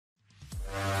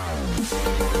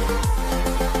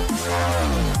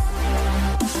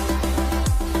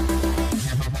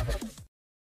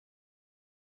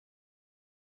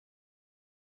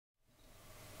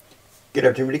Good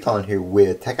afternoon, Colin here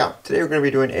with Techout. Today we're going to be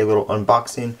doing a little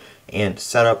unboxing and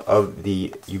setup of the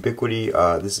Ubiquiti.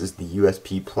 This is the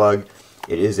USP-Plug.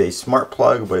 It is a smart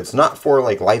plug, but it's not for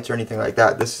like lights or anything like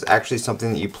that. This is actually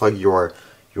something that you plug your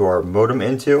modem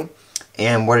into.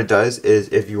 And what it does is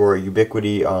if your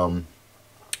Ubiquiti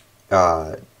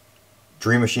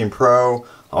Dream Machine Pro,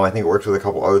 I think it works with a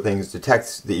couple other things,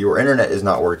 detects that your internet is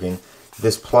not working,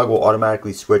 this plug will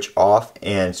automatically switch off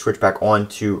and switch back on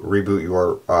to reboot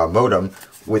your modem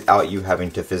without you having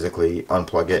to physically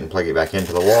unplug it and plug it back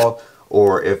into the wall,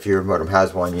 or if your modem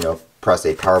has one, press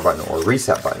a power button or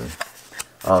reset button.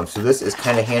 So this is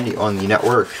kind of handy on the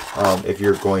network if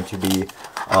you're going to be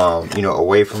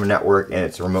away from a network and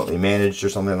it's remotely managed or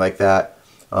something like that.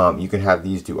 You can have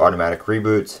these do automatic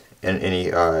reboots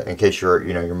in case your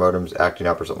your modem's acting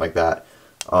up or something like that.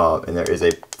 And there is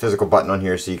a physical button on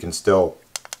here, so you can still,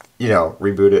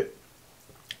 reboot it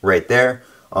right there.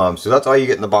 So that's all you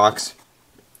get in the box.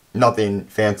 Nothing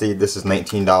fancy. This is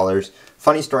 $19.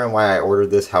 Funny story on why I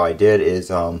ordered this, how I did, is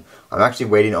I'm actually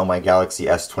waiting on my Galaxy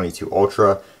S22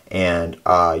 Ultra, and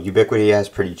Ubiquiti has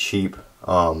pretty cheap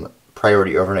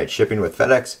priority overnight shipping with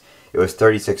FedEx. It was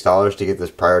 $36 to get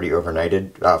this priority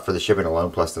overnighted for the shipping alone,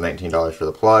 plus the $19 for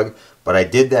the plug. But I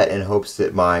did that in hopes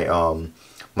that my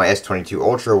my S22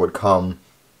 Ultra would come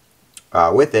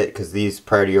with it, because these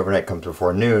priority overnight comes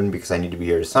before noon because I need to be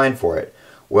here to sign for it.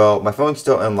 Well, my phone's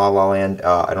still in La La Land.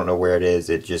 I don't know where it is.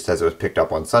 It just says it was picked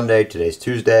up on Sunday. Today's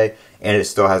Tuesday, and it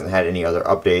still hasn't had any other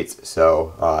updates.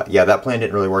 So yeah, that plan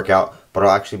didn't really work out, but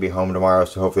I'll actually be home tomorrow,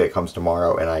 so hopefully it comes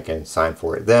tomorrow and I can sign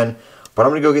for it then. But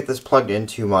I'm going to go get this plugged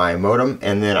into my modem,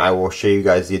 and then I will show you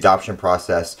guys the adoption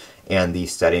process and the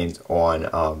settings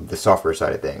on the software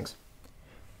side of things.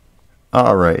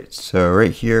 Alright, so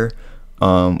right here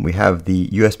we have the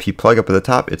USP plug up at the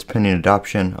top. It's pending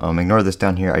adoption. Ignore this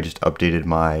down here. I just updated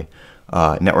my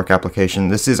network application.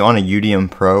 This is on a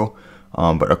udm-pro,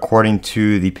 but according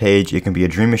to the page, it can be a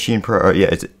Dream Machine Pro.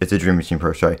 Yeah, it's a Dream Machine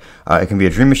Pro, sorry. It can be a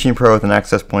Dream Machine Pro with an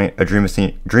access point, a Dream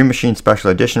Machine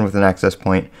Special Edition with an access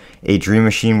point, a Dream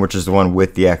Machine, which is the one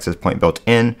with the access point built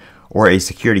in, or a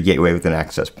security gateway with an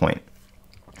access point.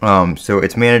 So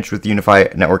it's managed with the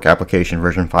Unified Network Application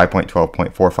version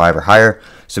 5.12.45 or higher.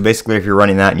 So basically, if you're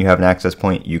running that and you have an access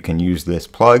point, you can use this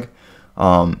plug.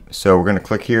 So we're going to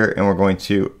click here and we're going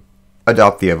to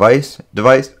adopt the device.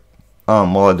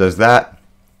 While it does that,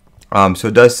 so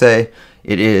it does say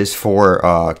it is for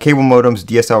cable modems,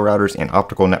 DSL routers, and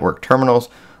optical network terminals.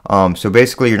 So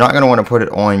basically, you're not going to want to put it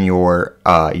on your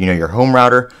your home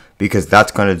router, because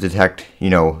that's going to detect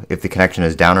if the connection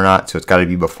is down or not. So it's got to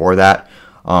be before that.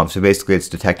 So basically it's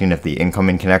detecting if the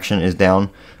incoming connection is down,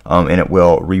 and it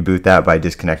will reboot that by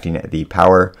disconnecting the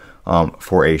power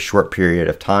for a short period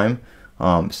of time.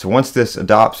 So once this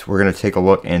adopts, we're going to take a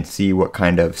look and see what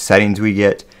kind of settings we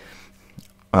get.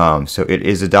 So it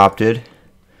is adopted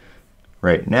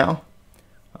right now.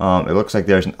 It looks like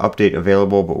there's an update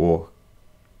available, but we'll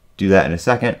do that in a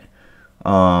second.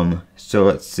 So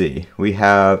let's see. We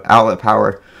have outlet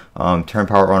power, turn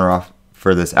power on or off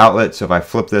for this outlet. So if I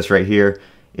flip this right here,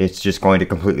 it's just going to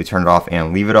completely turn it off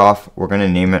and leave it off. We're going to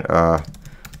name it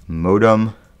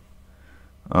modem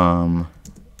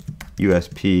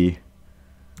USP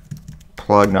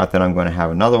plug. Not that I'm going to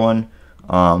have another one,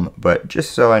 but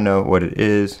just so I know what it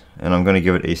is, and I'm going to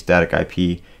give it a static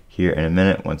IP here in a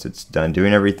minute once it's done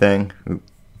doing everything. Oop,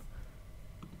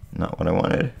 not what I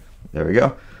wanted. There we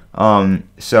go.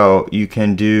 So you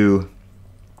can do,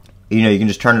 you can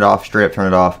just turn it off, straight up turn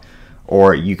it off,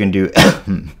 or you can do,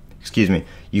 excuse me,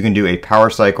 you can do a power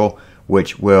cycle,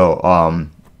 which will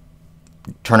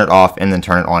turn it off and then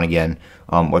turn it on again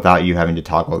without you having to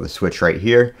toggle the switch right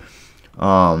here.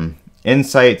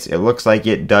 Insights, it looks like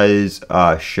it does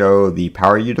show the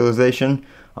power utilization.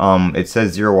 It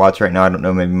says 0 watts right now. I don't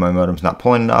know, maybe my modem's not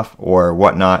pulling enough or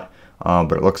whatnot,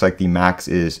 but it looks like the max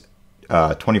is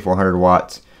 2400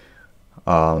 watts.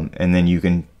 And then you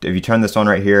can, if you turn this on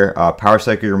right here, power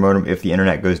cycle your modem if the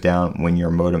internet goes down when your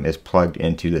modem is plugged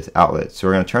into this outlet. So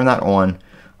we're going to turn that on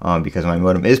because my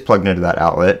modem is plugged into that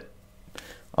outlet,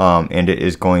 and it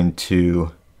is going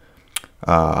to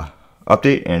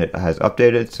update, and it has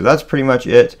updated. So that's pretty much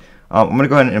it. I'm going to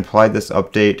go ahead and apply this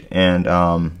update and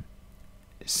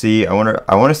see. I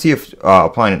want to see if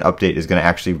applying an update is going to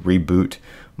actually reboot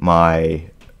my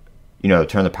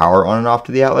turn the power on and off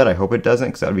to the outlet. I hope it doesn't,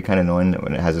 because that would be kind of annoying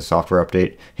when it has a software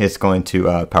update. It's going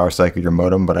to power cycle your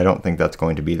modem, but I don't think that's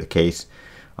going to be the case.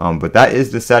 But that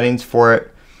is the settings for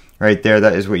it right there.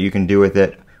 That is what you can do with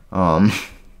it.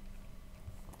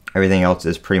 Everything else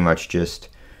is pretty much just,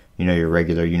 your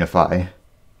regular Unify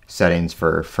settings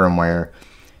for firmware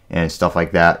and stuff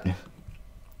like that.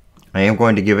 I am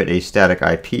going to give it a static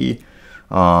IP,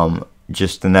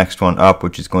 just the next one up,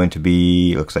 which is going to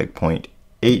be, looks like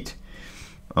 0.8,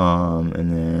 and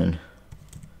then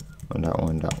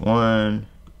 1.1.1,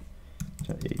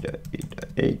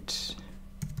 8.8.8.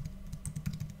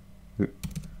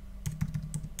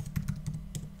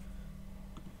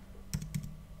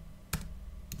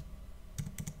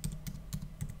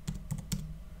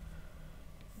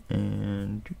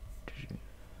 And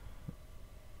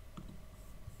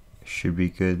should be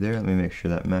good there. Let me make sure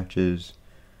that matches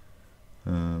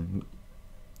one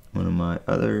of my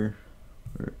other,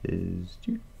 where is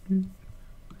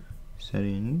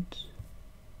settings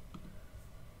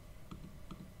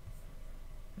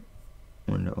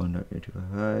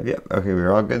 1.1.825. Yep, okay,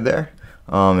 we're all good there.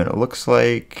 And it looks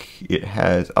like it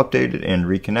has updated and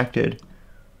reconnected.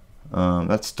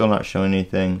 That's still not showing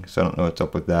anything, so I don't know what's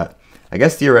up with that. I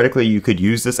guess theoretically you could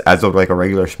use this as like a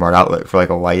regular smart outlet for like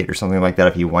a light or something like that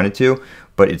if you wanted to,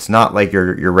 but it's not like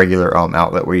your regular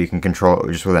outlet where you can control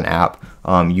it just with an app.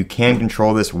 You can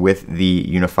control this with the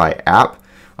Unify app,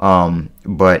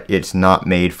 but it's not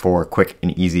made for quick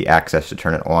and easy access to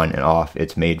turn it on and off.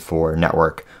 It's made for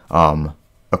network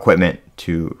equipment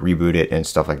to reboot it and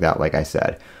stuff like that, like I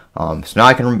said. So now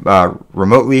I can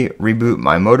remotely reboot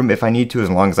my modem if I need to, as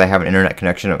long as I have an internet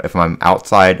connection. If I'm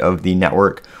outside of the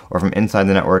network or if I'm inside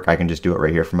the network, I can just do it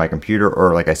right here from my computer,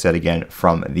 or like I said again,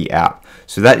 from the app.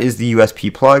 So that is the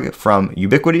USP plug from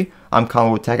Ubiquiti. I'm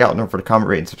Colin with Techout. Don't forget to comment,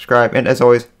 rate, and subscribe. And as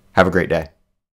always, have a great day.